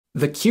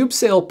The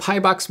Kubesail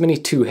PiBox Mini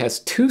 2 has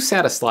two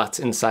SATA slots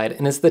inside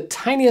and is the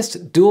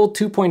tiniest dual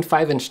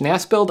 2.5-inch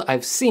NAS build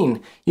I've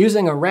seen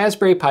using a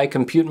Raspberry Pi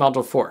Compute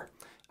Module 4.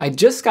 I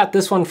just got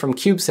this one from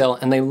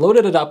Kubesail and they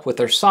loaded it up with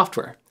their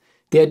software.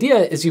 The idea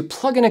is you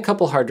plug in a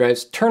couple hard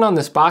drives, turn on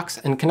this box,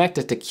 and connect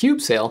it to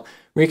Kubesail,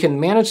 where you can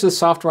manage the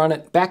software on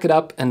it, back it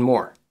up, and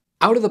more.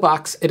 Out of the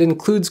box, it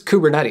includes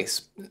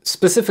Kubernetes,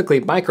 specifically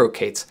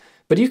MicroK8s,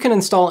 but you can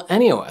install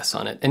any OS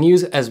on it and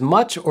use as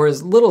much or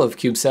as little of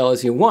Kubesail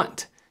as you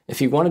want. If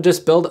you want to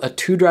just build a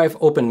 2-drive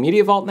Open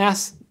Media Vault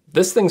NAS,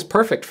 this thing's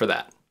perfect for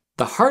that.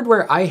 The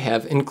hardware I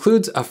have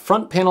includes a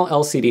front panel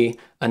LCD,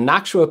 a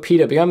Noctua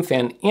PWM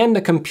fan, and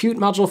a Compute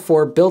Module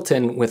 4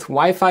 built-in with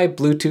Wi-Fi,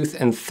 Bluetooth,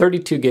 and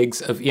 32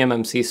 gigs of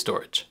eMMC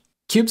storage.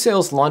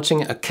 Kubesail's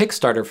launching a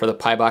Kickstarter for the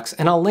PiBox,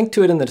 and I'll link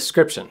to it in the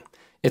description.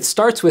 It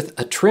starts with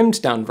a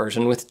trimmed-down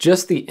version with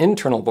just the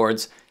internal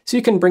boards, so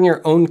you can bring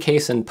your own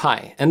case and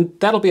Pi, and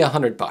that'll be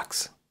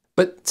 $100.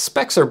 But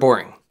specs are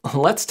boring.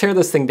 Let's tear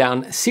this thing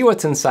down, see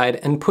what's inside,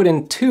 and put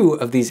in 2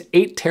 of these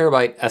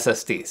 8TB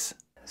SSDs.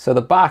 So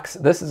the box,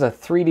 this is a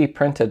 3D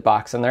printed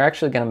box, and they're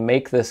actually going to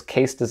make this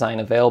case design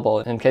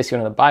available in case you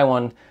want to buy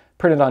one,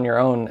 print it on your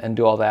own, and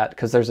do all that,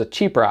 because there's a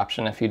cheaper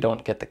option if you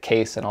don't get the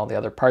case and all the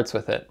other parts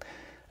with it.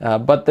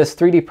 But this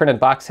 3D printed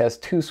box has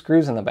 2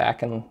 screws in the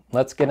back, and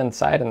let's get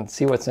inside and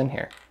see what's in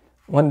here.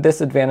 One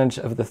disadvantage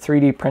of the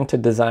 3D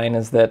printed design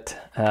is that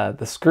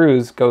the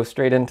screws go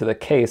straight into the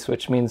case,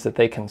 which means that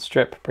they can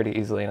strip pretty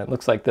easily, and it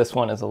looks like this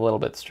one is a little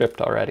bit stripped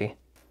already.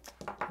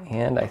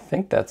 And I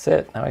think that's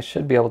it. Now I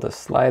should be able to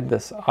slide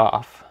this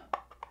off.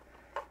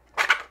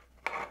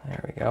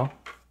 There we go.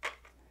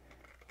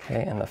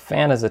 Okay, and the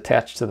fan is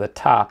attached to the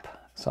top,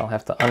 so I'll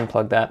have to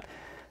unplug that.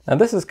 Now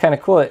this is kind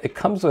of cool. It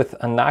comes with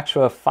a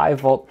Noctua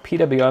 5-volt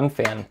PWM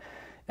fan,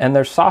 and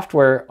there's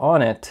software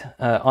on it,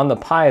 on the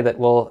Pi, that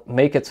will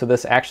make it so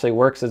this actually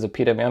works as a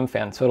PWM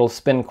fan, so it'll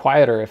spin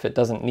quieter if it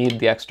doesn't need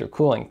the extra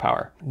cooling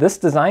power. This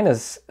design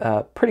is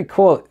pretty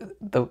cool.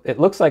 It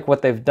looks like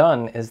what they've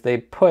done is they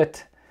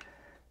put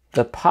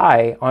the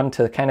Pi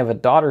onto kind of a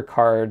daughter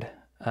card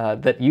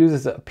that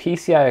uses a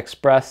PCI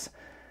Express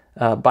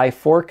by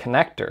 4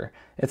 connector.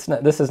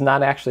 This is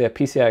not actually a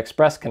PCI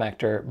Express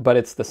connector, but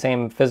it's the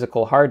same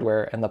physical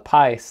hardware, and the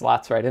Pi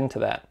slots right into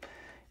that.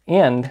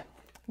 And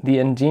the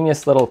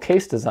ingenious little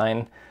case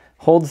design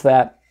holds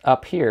that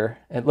up here.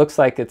 It looks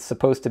like it's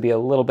supposed to be a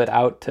little bit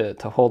out to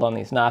hold on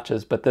these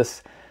notches, but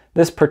this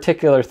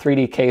particular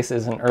 3D case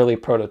is an early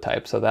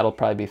prototype, so that'll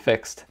probably be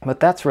fixed. But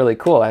that's really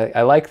cool.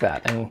 I like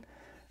that. And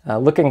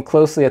looking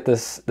closely at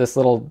this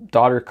little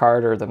daughter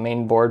card, or the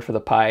main board for the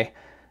Pi,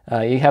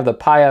 you have the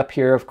Pi up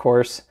here, of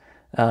course.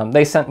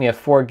 They sent me a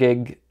 4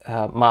 gig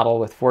model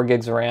with 4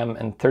 gigs of RAM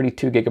and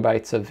 32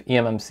 gigabytes of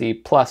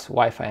eMMC plus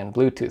Wi-Fi and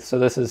Bluetooth. So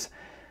this is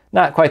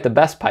not quite the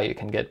best Pi you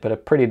can get, but a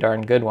pretty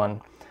darn good one.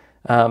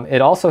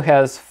 It also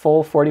has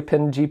full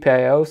 40-pin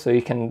GPIO, so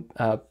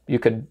you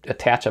could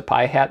attach a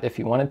Pi hat if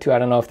you wanted to. I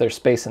don't know if there's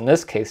space in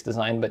this case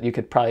design, but you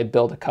could probably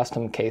build a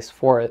custom case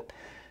for it.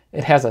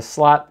 It has a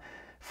slot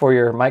for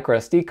your micro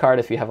SD card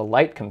if you have a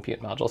light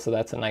compute module, so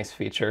that's a nice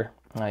feature.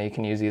 You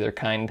can use either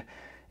kind.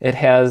 It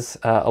has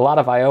a lot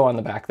of I/O on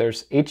the back.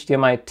 There's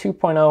HDMI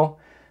 2.0,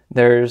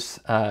 there's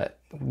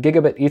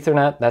Gigabit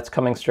Ethernet, that's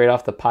coming straight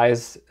off the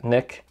Pi's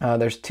NIC.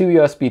 There's 2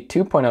 USB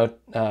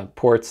 2.0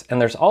 ports,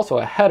 and there's also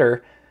a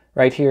header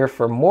right here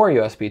for more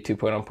USB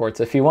 2.0 ports.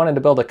 If you wanted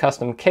to build a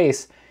custom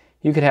case,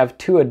 you could have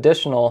 2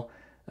 additional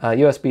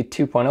USB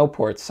 2.0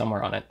 ports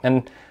somewhere on it.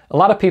 And a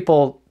lot of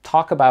people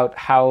talk about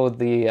how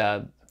they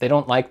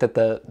don't like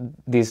that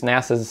these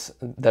NASs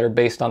that are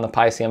based on the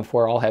Pi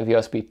CM4 all have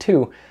USB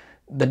 2.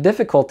 The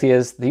difficulty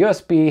is the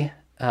USB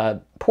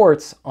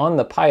ports on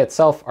the Pi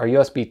itself are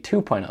USB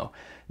 2.0.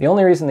 The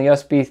only reason the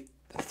USB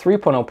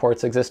 3.0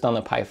 ports exist on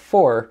the Pi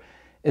 4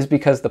 is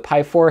because the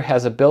Pi 4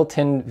 has a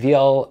built-in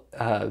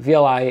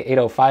VLI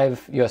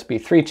 805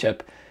 USB 3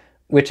 chip,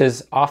 which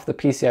is off the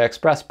PCI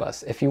Express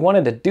bus. If you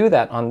wanted to do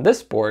that on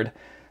this board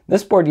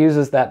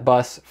uses that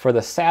bus for the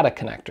SATA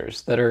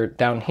connectors that are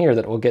down here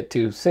that we'll get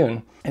to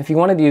soon. If you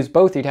wanted to use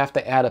both, you'd have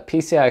to add a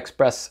PCI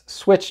Express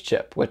switch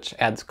chip, which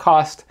adds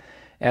cost,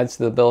 adds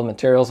to the bill of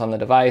materials on the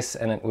device,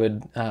 and it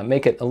would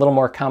make it a little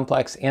more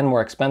complex and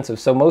more expensive.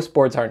 So most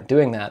boards aren't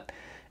doing that.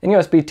 And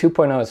USB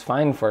 2.0 is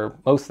fine for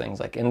most things,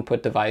 like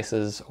input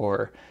devices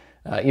or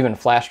even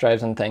flash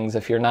drives and things,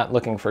 if you're not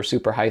looking for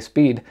super high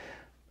speed.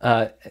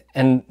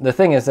 And the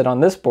thing is that on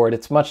this board,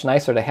 it's much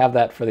nicer to have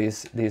that for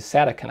these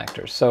SATA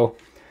connectors. So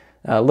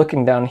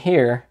looking down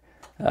here,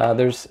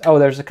 there's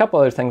a couple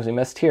other things we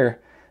missed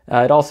here.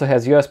 It also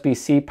has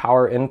USB-C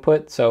power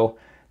input, so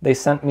they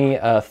sent me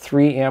a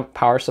 3 amp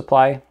power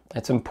supply.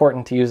 It's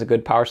important to use a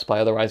good power supply,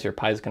 otherwise your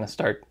Pi is going to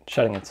start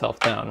shutting itself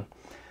down.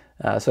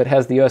 So it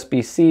has the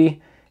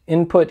USB-C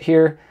input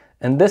here,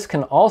 and this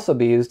can also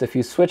be used if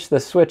you switch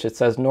this switch. It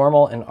says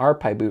normal and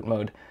RPi boot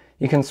mode.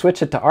 You can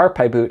switch it to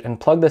RPi boot and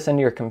plug this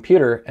into your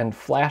computer and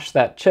flash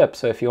that chip.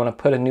 So if you want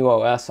to put a new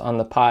OS on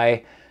the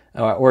Pi,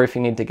 or if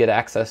you need to get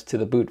access to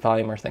the boot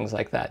volume or things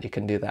like that, you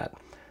can do that.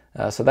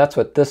 So that's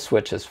what this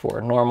switch is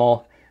for,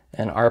 normal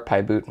and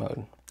RPi boot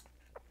mode.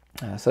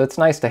 So it's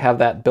nice to have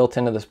that built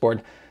into this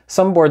board.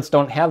 Some boards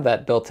don't have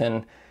that built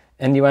in,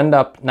 and you end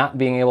up not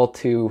being able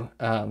to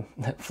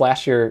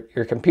flash your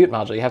compute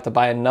module. You have to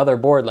buy another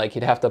board, like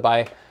you'd have to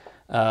buy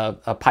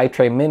a Pi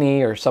Tray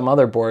Mini or some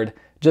other board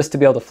just to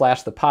be able to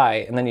flash the Pi,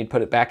 and then you'd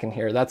put it back in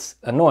here. That's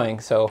annoying,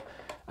 so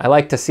I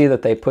like to see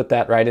that they put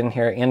that right in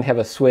here and have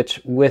a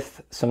switch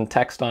with some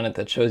text on it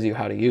that shows you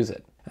how to use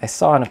it. I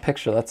saw in a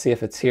picture, let's see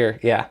if it's here.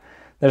 Yeah,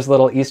 there's a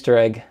little Easter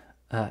egg,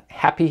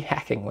 happy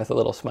hacking with a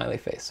little smiley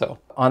face. So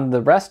on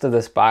the rest of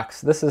this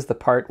box, this is the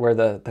part where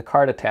the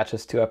card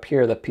attaches to up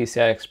here, the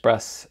PCI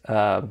Express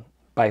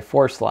by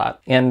 4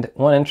 slot. And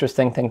one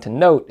interesting thing to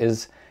note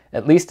is,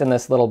 at least in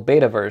this little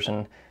beta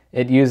version,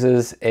 it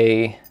uses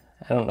I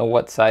don't know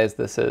what size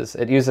this is.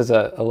 It uses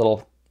a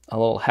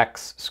little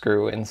hex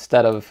screw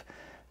instead of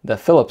the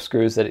Phillips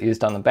screws that it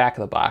used on the back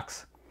of the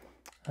box.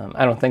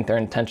 I don't think they're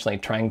intentionally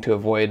trying to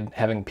avoid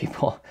having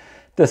people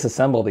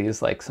disassemble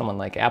these like someone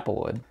like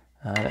Apple would.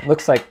 It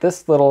looks like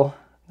this little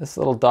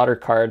daughter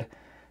card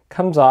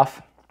comes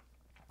off,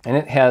 and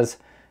it has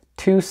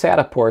 2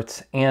 SATA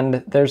ports,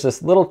 and there's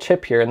this little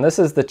chip here, and this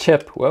is the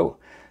chip, whoa,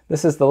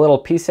 this is the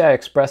little PCI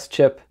Express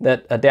chip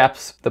that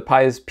adapts the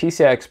Pi's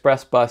PCI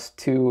Express bus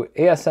to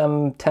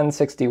ASM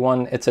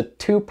 1061. It's a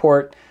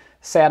 2-port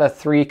SATA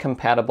 3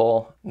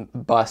 compatible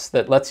bus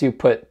that lets you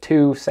put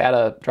 2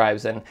 SATA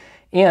drives in.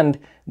 And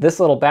this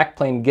little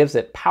backplane gives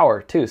it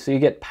power too. So you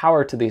get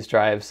power to these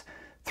drives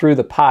through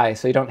the Pi,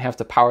 so you don't have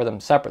to power them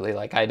separately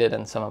like I did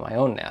in some of my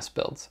own NAS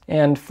builds.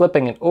 And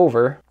flipping it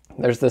over,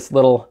 there's this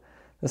little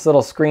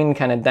screen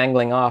kind of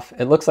dangling off.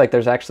 It looks like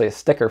there's actually a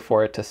sticker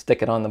for it to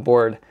stick it on the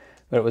board,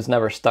 but it was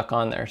never stuck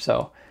on there.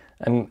 So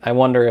I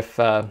wonder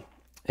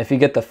if you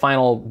get the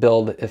final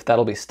build, if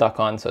that'll be stuck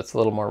on so it's a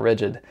little more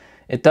rigid.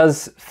 It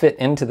does fit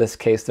into this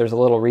case. There's a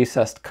little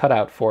recessed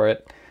cutout for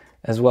it,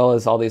 as well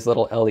as all these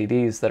little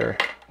LEDs that are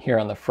here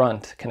on the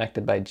front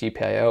connected by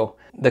GPIO.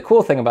 The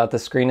cool thing about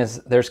this screen is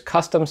there's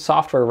custom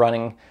software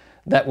running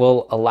that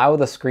will allow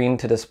the screen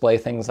to display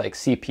things like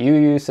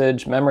CPU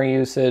usage, memory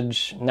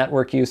usage,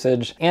 network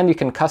usage, and you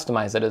can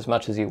customize it as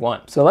much as you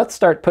want. So let's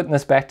start putting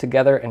this back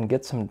together and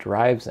get some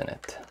drives in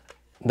it.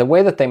 The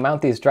way that they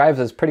mount these drives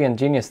is pretty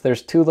ingenious.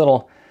 There's 2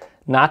 little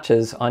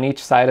notches on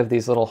each side of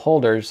these little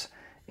holders,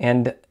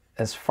 and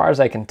as far as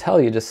I can tell,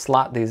 you just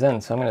slot these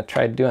in. So I'm going to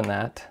try doing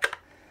that.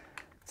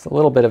 It's a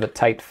little bit of a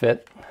tight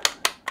fit,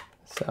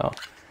 so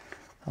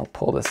I'll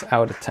pull this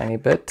out a tiny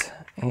bit,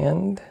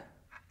 and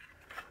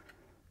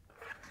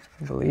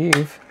I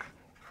believe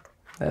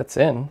that's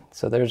in.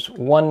 So there's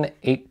one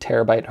 8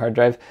 terabyte hard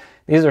drive.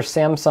 These are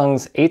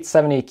Samsung's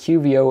 870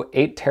 QVO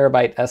 8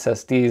 terabyte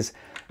SSDs.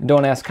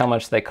 Don't ask how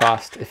much they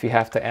cost. If you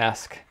have to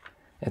ask,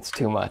 it's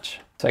too much.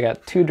 So I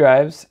got 2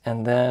 drives,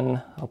 and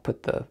then I'll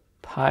put the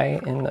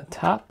Pi in the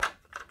top.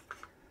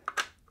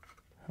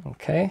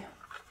 Okay.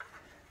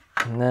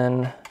 And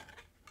then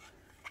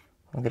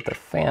I'll get the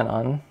fan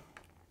on.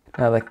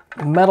 Now the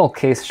metal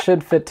case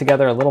should fit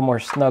together a little more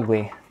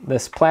snugly.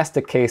 This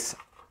plastic case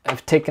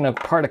I've taken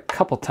apart a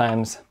couple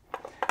times,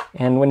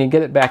 and when you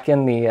get it back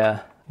in,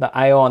 the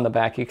I/O on the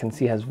back you can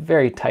see has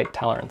very tight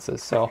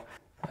tolerances. So,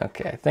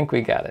 okay, I think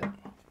we got it.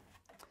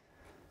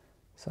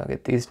 So I'll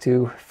get these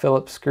 2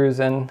 Phillips screws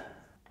in.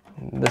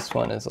 This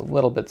one is a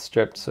little bit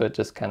stripped, so it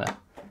just kind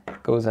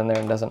of goes in there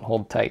and doesn't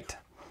hold tight.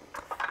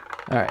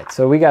 All right,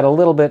 so we got a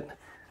little bit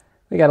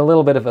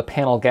of a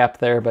panel gap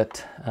there,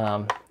 but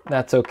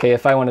that's okay.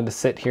 If I wanted to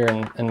sit here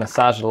and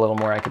massage it a little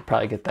more, I could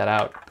probably get that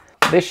out.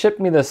 They shipped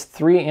me this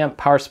 3 amp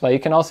power supply. You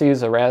can also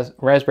use a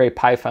Raspberry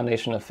Pi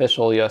Foundation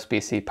official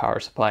USB-C power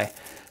supply.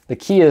 The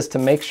key is to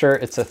make sure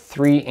it's a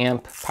 3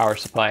 amp power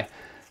supply.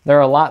 There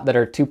are a lot that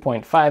are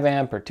 2.5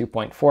 amp or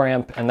 2.4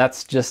 amp, and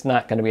that's just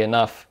not going to be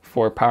enough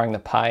for powering the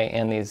Pi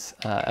and these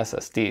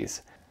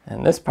SSDs.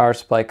 And this power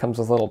supply comes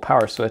with a little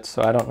power switch,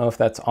 so I don't know if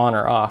that's on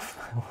or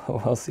off.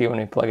 We'll see when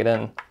we plug it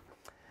in.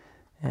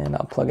 And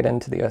I'll plug it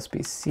into the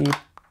USB-C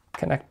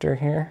connector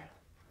here.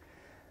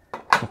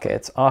 Okay,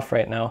 it's off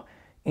right now.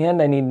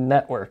 And I need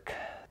network.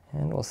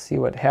 And we'll see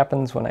what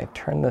happens when I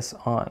turn this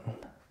on.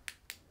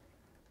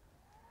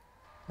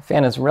 The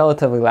fan is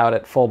relatively loud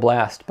at full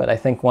blast, but I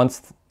think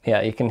once,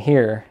 yeah, you can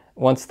hear,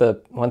 once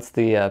the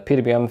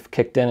PWM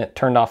kicked in, it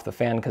turned off the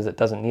fan because it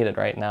doesn't need it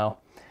right now.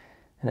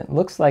 And it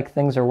looks like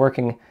things are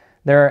working.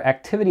 There are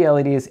activity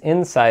LEDs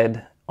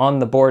inside on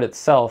the board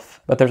itself,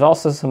 but there's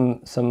also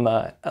some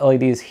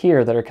LEDs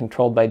here that are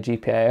controlled by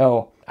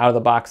GPIO. Out of the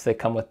box, they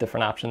come with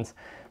different options.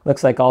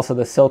 Looks like also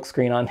the silk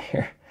screen on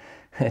here,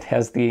 it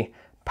has the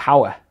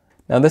power.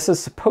 Now this is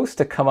supposed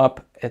to come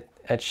up,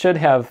 it should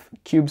have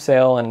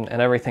Kubesail and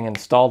everything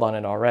installed on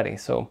it already,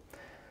 so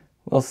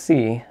we'll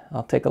see.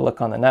 I'll take a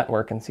look on the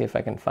network and see if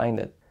I can find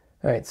it.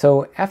 All right,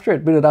 so after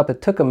it booted up,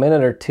 it took a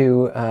minute or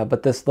two,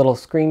 but this little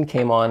screen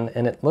came on,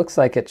 and it looks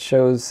like it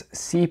shows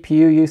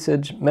CPU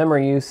usage,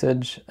 memory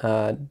usage,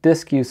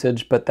 disk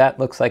usage, but that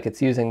looks like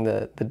it's using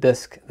the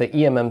disk, the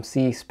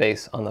eMMC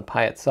space on the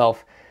Pi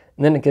itself.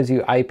 And then it gives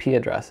you IP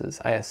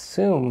addresses. I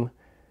assume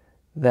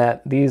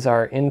that these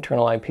are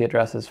internal IP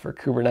addresses for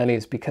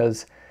Kubernetes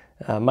because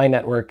My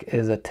network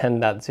is a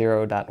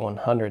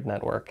 10.0.100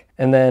 network.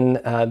 And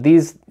then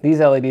these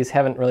LEDs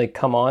haven't really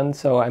come on,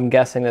 so I'm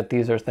guessing that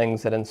these are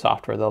things that in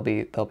software they'll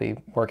be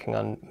working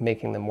on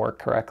making them work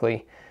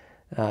correctly.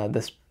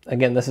 This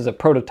is a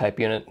prototype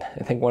unit.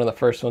 I think one of the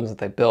first ones that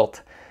they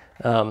built.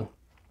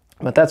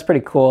 But that's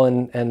pretty cool,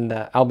 and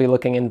I'll be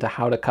looking into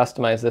how to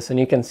customize this. And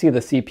you can see the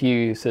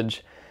CPU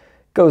usage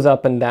goes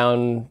up and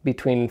down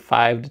between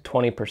 5 to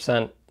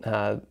 20%.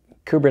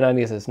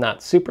 Kubernetes is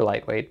not super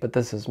lightweight, but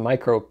this is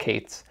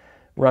MicroK8s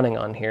running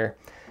on here.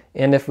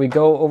 And if we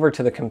go over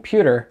to the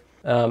computer,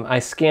 I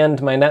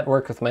scanned my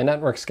network with my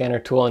network scanner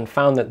tool and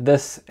found that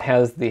this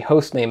has the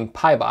host name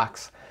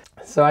PiBox.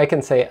 So I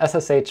can say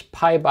ssh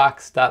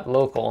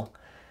pibox.local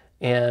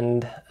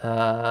and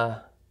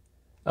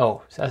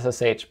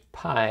ssh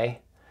pi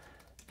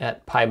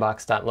at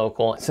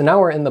pibox.local. So now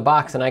we're in the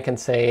box, and I can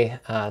say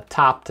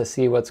top to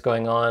see what's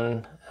going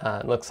on.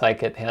 It looks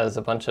like it has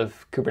a bunch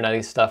of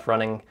Kubernetes stuff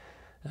running.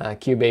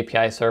 Kube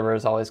API server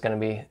is always going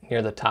to be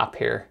near the top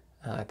here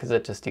because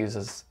it just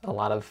uses a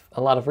lot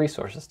of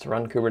resources to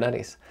run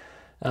Kubernetes.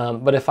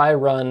 But if I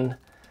run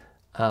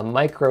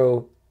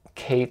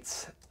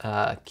MicroK8s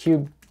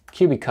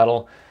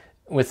Kubesail,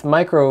 with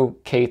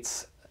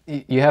MicroK8s,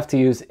 you have to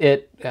use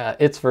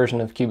its version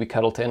of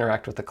Kubesail to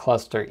interact with the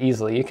cluster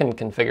easily. You can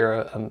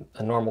configure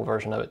a normal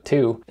version of it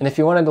too. And if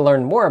you wanted to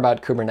learn more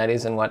about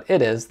Kubernetes and what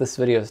it is, this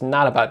video is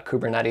not about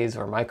Kubernetes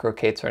or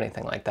MicroK8s or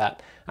anything like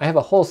that. I have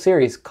a whole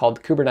series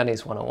called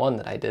Kubernetes 101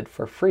 that I did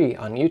for free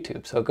on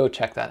YouTube, so go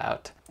check that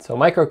out. So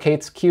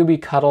MicroK8s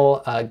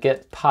Kubesail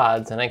get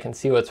pods, and I can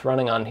see what's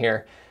running on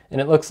here. And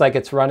it looks like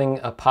it's running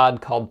a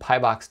pod called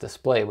PiBox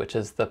Display, which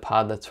is the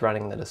pod that's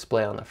running the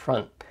display on the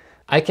front.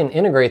 I can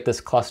integrate this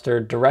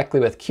cluster directly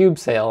with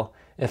Kubesail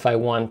if I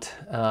want,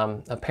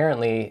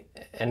 apparently,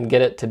 and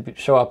get it to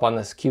show up on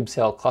this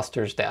Kubesail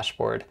clusters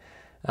dashboard.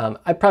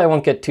 I probably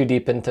won't get too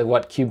deep into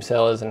what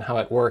Kubesail is and how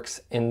it works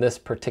in this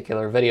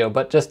particular video,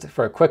 but just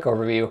for a quick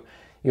overview,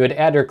 you would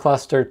add your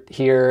cluster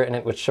here and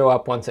it would show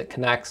up once it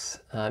connects.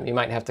 You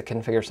might have to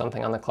configure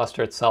something on the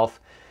cluster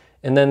itself.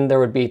 And then there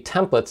would be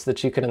templates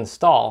that you could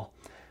install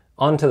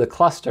onto the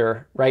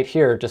cluster right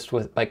here just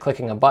by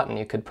clicking a button.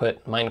 You could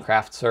put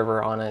Minecraft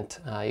server on it.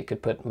 You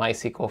could put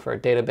MySQL for a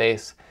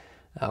database,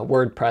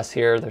 WordPress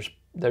here.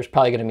 There's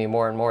probably going to be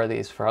more and more of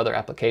these for other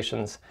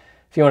applications.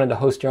 If you wanted to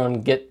host your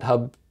own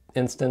GitHub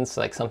instance,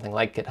 like something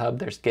like GitHub,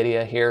 there's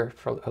Gitea here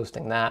for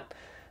hosting that.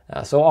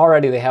 So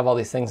already they have all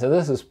these things. So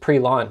this is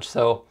pre-launch.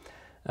 So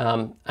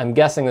I'm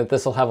guessing that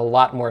this will have a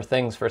lot more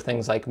things for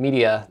things like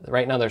media.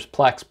 Right now there's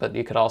Plex, but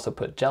you could also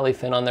put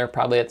Jellyfin on there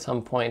probably at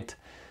some point.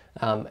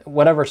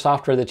 Whatever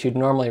software that you'd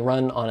normally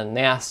run on a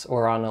NAS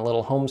or on a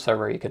little home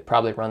server, you could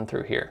probably run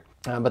through here.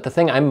 But the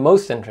thing I'm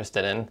most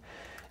interested in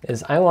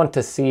is I want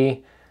to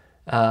see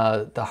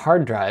the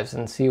hard drives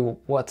and see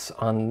what's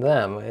on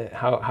them,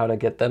 how to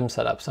get them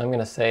set up. So I'm going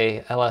to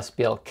say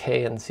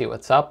lsblk and see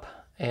what's up.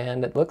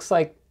 And it looks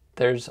like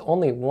there's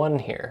only one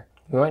here.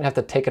 We might have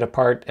to take it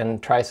apart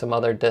and try some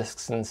other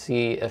disks and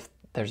see if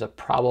there's a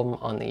problem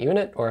on the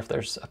unit or if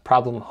there's a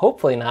problem,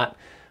 hopefully not,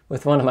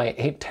 with one of my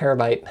 8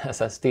 terabyte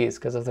SSDs,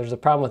 because if there's a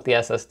problem with the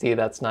SSD,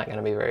 that's not going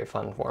to be very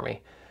fun for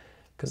me,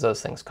 because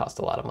those things cost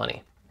a lot of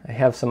money. I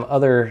have some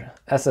other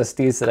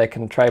SSDs that I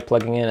can try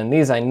plugging in, and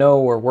these I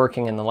know were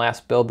working in the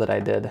last build that I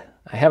did.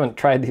 I haven't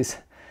tried these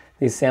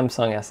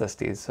Samsung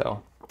SSDs,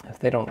 so if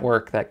they don't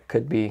work, that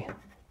could be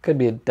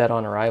a dead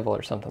on arrival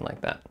or something like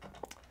that,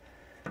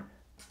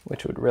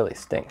 which would really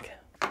stink.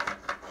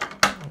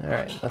 All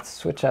right, let's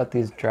switch out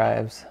these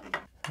drives.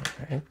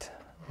 All right,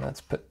 let's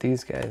put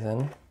these guys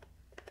in.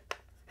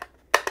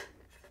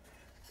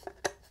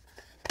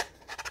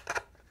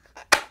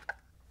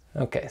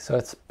 Okay, so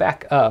it's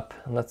back up,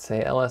 and let's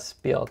say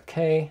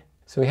lsblk.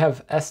 So we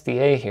have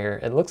SDA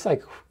here. It looks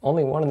like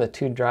only one of the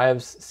 2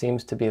 drives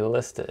seems to be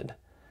listed.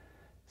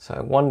 So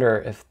I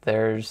wonder if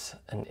there's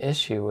an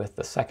issue with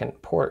the second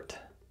port.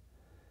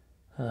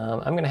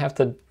 I'm gonna have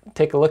to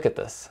take a look at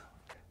this.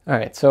 All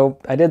right, so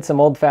I did some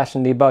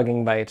old-fashioned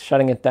debugging by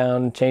shutting it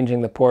down,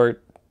 changing the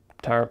port,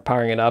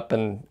 powering it up,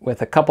 and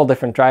with a couple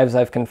different drives,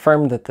 I've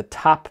confirmed that the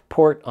top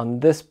port on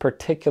this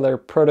particular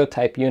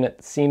prototype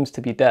unit seems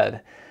to be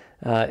dead.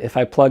 If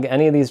I plug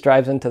any of these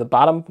drives into the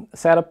bottom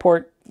SATA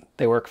port,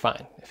 they work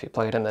fine. If you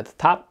plug it in at the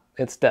top,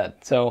 it's dead.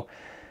 So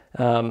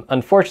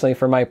unfortunately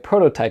for my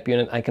prototype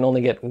unit, I can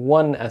only get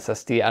 1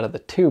 SSD out of the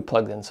 2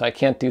 plugged in. So I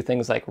can't do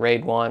things like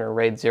RAID 1 or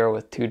RAID 0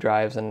 with 2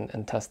 drives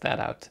and test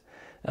that out.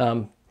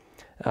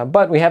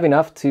 But we have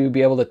enough to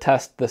be able to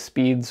test the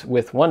speeds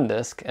with 1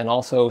 disk and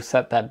also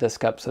set that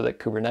disk up so that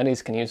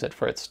Kubernetes can use it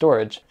for its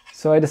storage.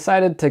 So I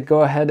decided to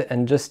go ahead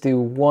and just do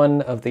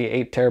 1 of the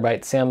 8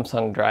 terabyte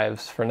Samsung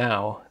drives for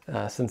now,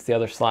 since the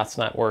other slot's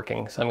not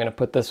working. So I'm going to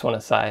put this one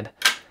aside.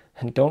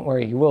 And don't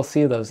worry, you will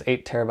see those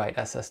 8 terabyte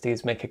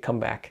SSDs make a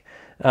comeback.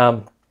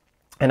 And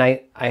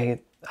I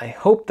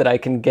hope that I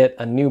can get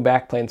a new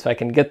backplane so I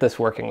can get this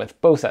working with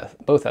both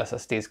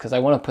SSDs, because I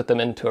want to put them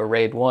into a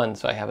RAID 1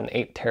 so I have an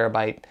 8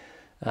 terabyte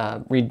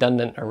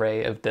redundant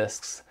array of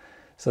disks.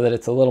 so that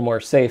it's a little more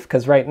safe.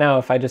 Because right now,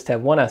 if I just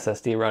have one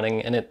SSD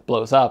running and it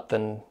blows up,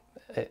 then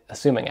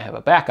assuming I have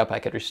a backup, I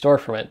could restore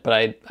from it,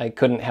 but I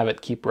couldn't have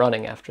it keep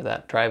running after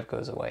that drive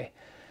goes away.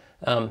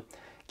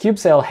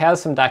 Kubesail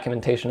has some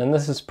documentation, and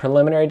this is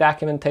preliminary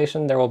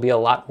documentation. There will be a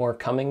lot more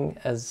coming,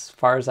 as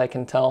far as I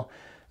can tell,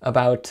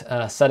 about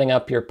setting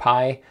up your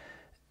Pi.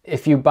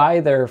 If you buy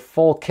their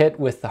full kit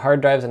with the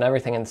hard drives and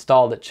everything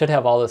installed, it should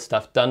have all this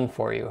stuff done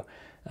for you.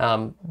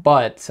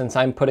 But since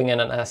I'm putting in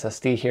an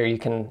SSD here, you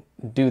can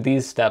do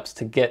these steps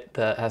to get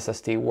the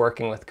SSD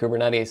working with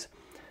Kubernetes.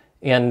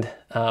 And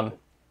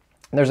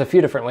there's a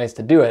few different ways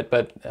to do it,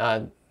 but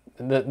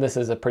this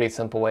is a pretty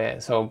simple way.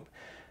 So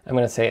I'm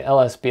going to say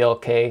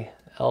lsblk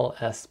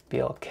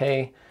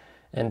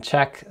and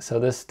check. So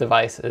this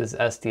device is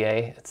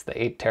SDA. It's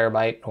the 8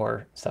 terabyte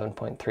or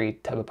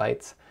 7.3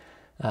 terabytes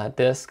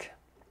disk.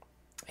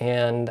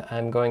 And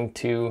I'm going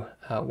to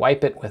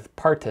wipe it with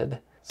parted.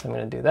 So I'm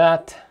going to do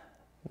that.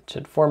 It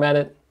should format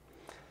it.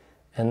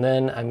 And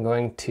then I'm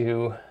going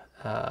to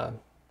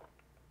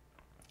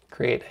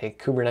create a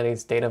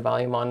Kubernetes data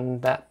volume on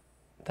that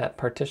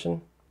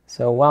partition.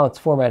 So while it's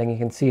formatting, you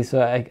can see,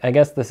 so I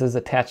guess this is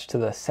attached to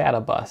the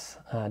SATA bus,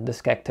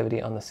 disk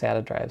activity on the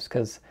SATA drives,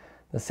 because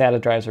the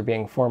SATA drives are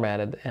being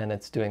formatted and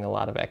it's doing a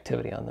lot of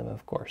activity on them,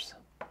 of course.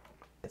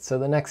 So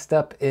the next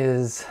step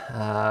is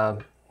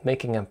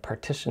making a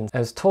partition. I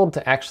was told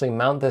to actually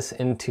mount this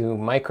into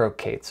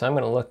MicroK8s, so I'm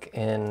going to look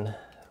in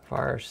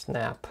var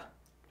snap.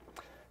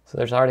 So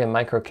there's already a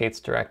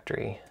MicroK8s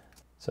directory.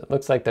 So it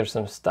looks like there's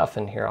some stuff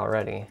in here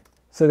already.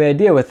 So the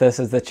idea with this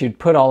is that you'd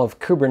put all of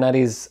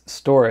Kubernetes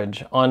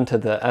storage onto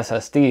the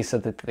SSD so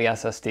that the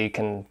SSD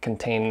can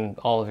contain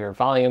all of your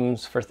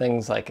volumes for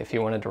things like if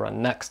you wanted to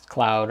run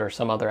Nextcloud or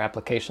some other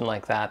application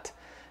like that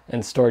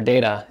and store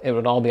data, it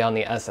would all be on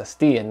the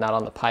SSD and not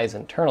on the Pi's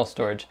internal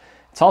storage.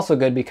 It's also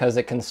good because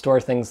it can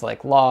store things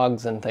like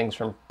logs and things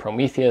from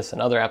Prometheus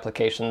and other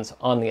applications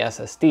on the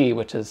SSD,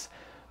 which is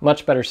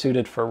much better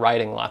suited for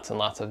writing lots and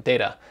lots of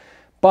data.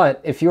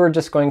 But if you're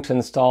just going to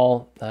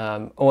install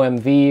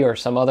OMV or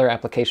some other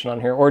application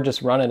on here, or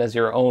just run it as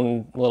your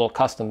own little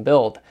custom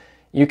build,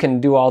 you can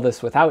do all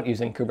this without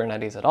using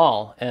Kubernetes at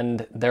all.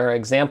 And there are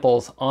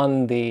examples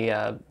on the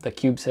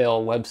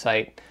Kubesail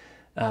website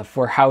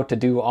for how to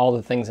do all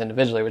the things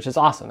individually, which is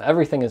awesome.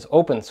 Everything is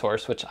open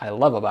source, which I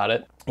love about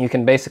it. You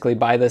can basically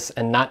buy this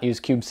and not use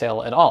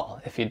Kubesail at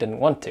all if you didn't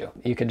want to.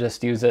 You could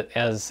just use it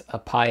as a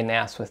Pi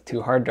NAS with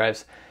 2 hard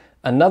drives.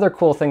 Another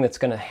cool thing that's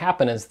going to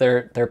happen is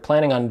they're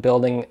planning on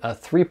building a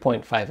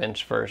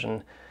 3.5-inch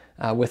version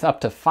with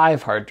up to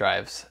 5 hard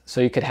drives.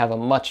 So you could have a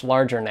much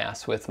larger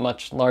NAS with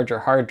much larger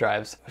hard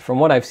drives. From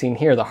what I've seen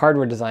here, the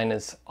hardware design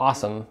is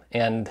awesome,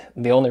 and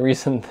the only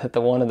reason that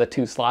one of the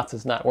 2 slots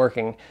is not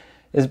working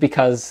is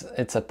because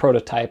it's a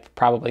prototype,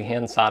 probably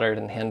hand soldered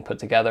and hand put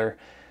together,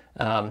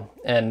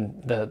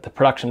 and the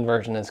production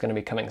version is going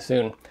to be coming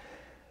soon.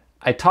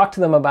 I talked to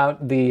them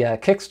about the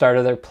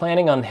Kickstarter. They're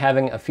planning on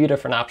having a few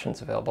different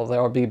options available.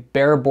 There will be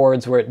bare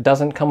boards where it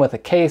doesn't come with a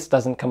case,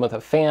 doesn't come with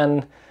a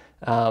fan.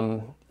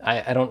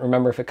 I don't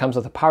remember if it comes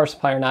with a power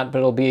supply or not, but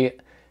it'll be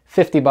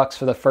 $50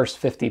 for the first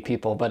 50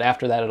 people. But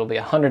after that, it'll be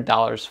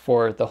 $100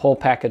 for the whole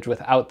package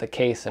without the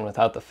case and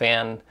without the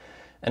fan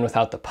and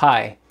without the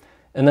Pi.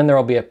 And then there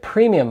will be a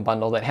premium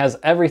bundle that has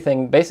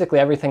everything, basically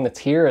everything that's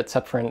here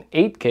except for an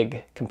 8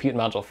 gig compute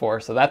module 4.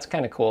 So that's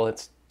kind of cool.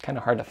 It's kind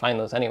of hard to find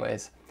those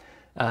anyways.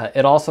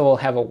 It also will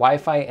have a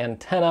Wi-Fi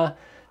antenna,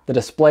 the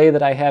display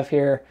that I have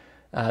here,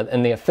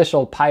 and the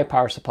official Pi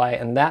power supply,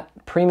 and that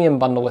premium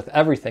bundle with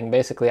everything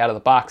basically out of the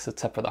box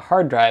except for the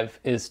hard drive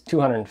is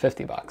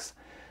 $250.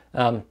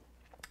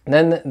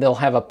 Then they'll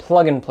have a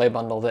plug-and-play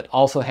bundle that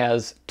also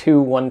has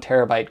 2 1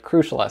 terabyte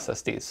Crucial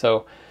SSDs.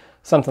 So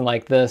something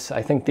like this,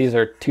 I think these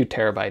are 2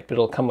 terabyte, but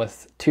it'll come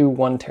with 2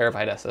 1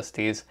 terabyte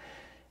SSDs.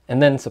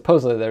 And then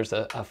supposedly there's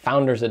a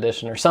Founders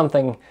Edition or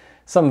something,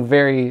 some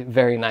very,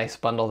 very nice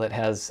bundle that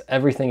has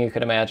everything you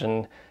could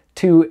imagine,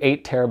 2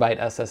 8 terabyte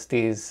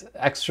SSDs,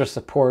 extra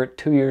support,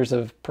 2 years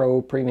of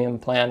Pro Premium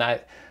plan,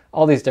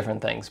 all these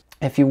different things.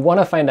 If you want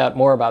to find out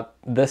more about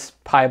this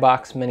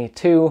PiBox Mini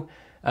 2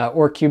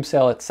 or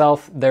Kubesail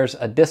itself, there's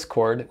a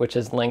Discord, which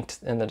is linked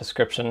in the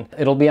description.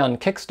 It'll be on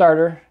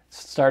Kickstarter,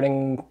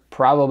 starting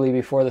probably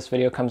before this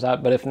video comes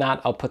out, but if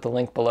not, I'll put the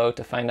link below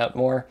to find out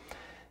more.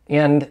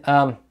 And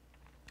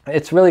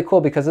it's really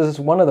cool because this is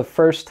one of the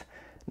first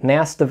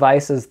NAS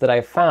devices that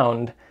I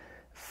found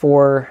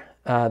for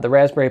the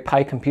Raspberry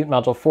Pi Compute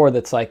Module 4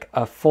 that's like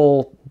a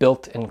full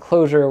built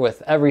enclosure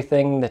with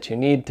everything that you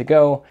need to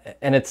go.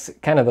 And it's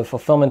kind of the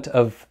fulfillment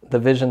of the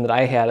vision that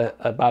I had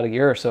about a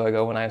year or so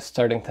ago when I was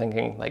starting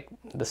thinking like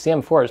the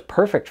CM4 is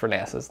perfect for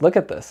NASes. Look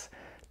at this.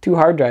 2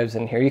 hard drives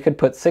in here. You could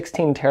put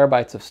 16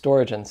 terabytes of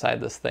storage inside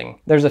this thing.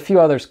 There's a few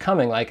others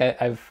coming. Like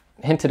I've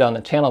hinted on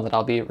the channel that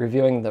I'll be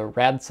reviewing the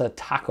Radsa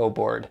Taco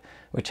board,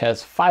 which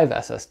has 5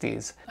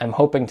 SSDs. I'm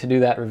hoping to do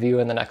that review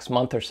in the next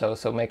month or so,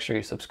 so make sure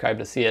you subscribe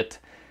to see it.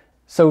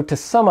 So to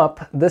sum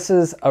up, this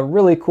is a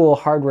really cool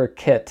hardware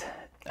kit.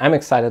 I'm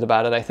excited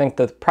about it. I think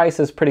the price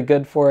is pretty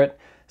good for it,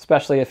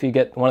 especially if you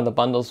get one of the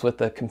bundles with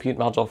the Compute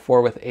Module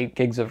 4 with 8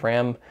 gigs of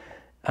RAM.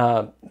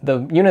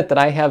 The unit that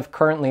I have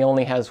currently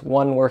only has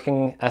one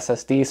working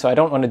SSD, so I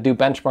don't want to do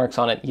benchmarks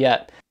on it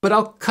yet. But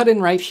I'll cut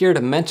in right here to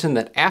mention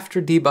that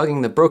after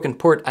debugging the broken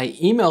port, I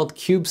emailed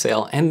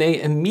Kubesail and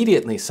they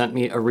immediately sent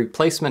me a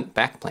replacement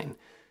backplane.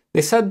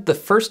 They said the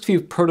first few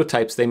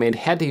prototypes they made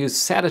had to use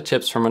SATA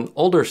chips from an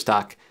older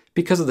stock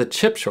because of the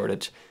chip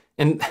shortage,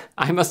 and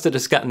I must have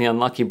just gotten the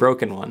unlucky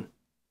broken one.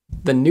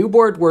 The new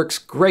board works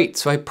great,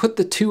 so I put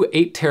the two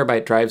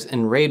 8TB drives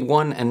in RAID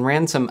 1 and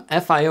ran some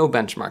FIO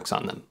benchmarks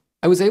on them.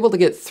 I was able to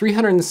get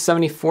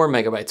 374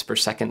 megabytes per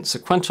second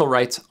sequential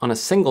writes on a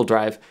single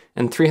drive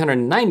and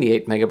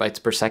 398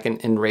 megabytes per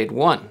second in RAID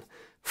 1.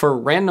 For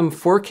random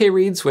 4K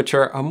reads, which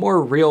are a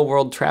more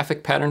real-world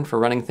traffic pattern for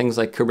running things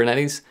like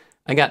Kubernetes,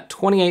 I got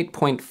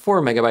 28.4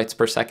 megabytes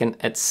per second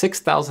at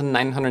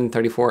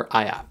 6,934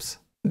 IOPS.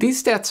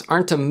 These stats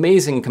aren't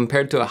amazing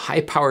compared to a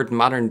high-powered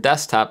modern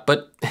desktop,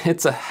 but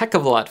it's a heck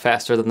of a lot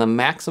faster than the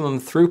maximum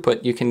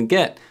throughput you can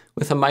get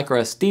with a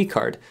microSD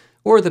card,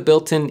 or the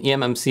built-in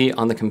eMMC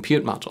on the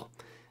compute module.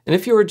 And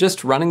if you were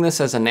just running this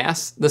as a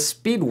NAS, the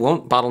speed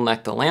won't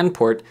bottleneck the LAN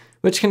port,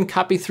 which can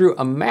copy through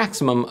a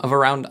maximum of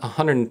around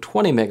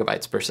 120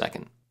 megabytes per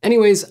second.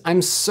 Anyways,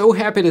 I'm so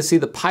happy to see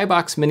the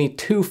PiBox Mini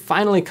 2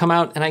 finally come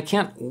out, and I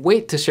can't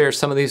wait to share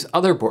some of these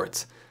other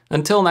boards.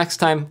 Until next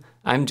time,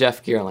 I'm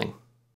Jeff Geerling.